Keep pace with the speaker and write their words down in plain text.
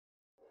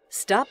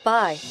Stop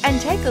by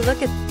and take a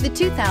look at the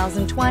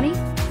 2020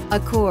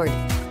 Accord.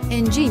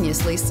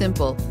 Ingeniously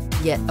simple,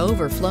 yet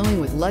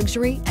overflowing with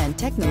luxury and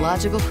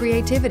technological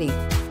creativity.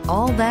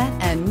 All that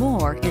and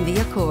more in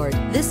the Accord.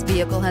 This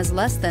vehicle has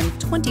less than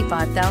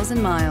 25,000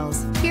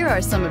 miles. Here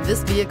are some of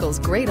this vehicle's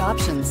great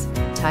options: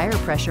 tire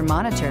pressure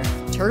monitor,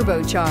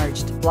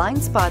 turbocharged,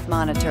 blind spot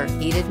monitor,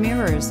 heated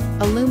mirrors,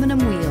 aluminum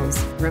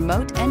wheels,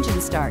 remote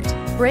engine start,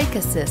 brake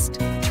assist,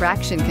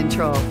 traction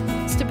control,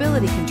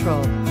 stability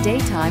control,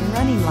 daytime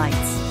running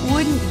lights.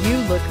 Wouldn't you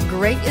look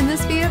great in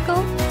this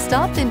vehicle?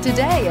 Stop in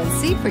today and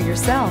see for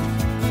yourself.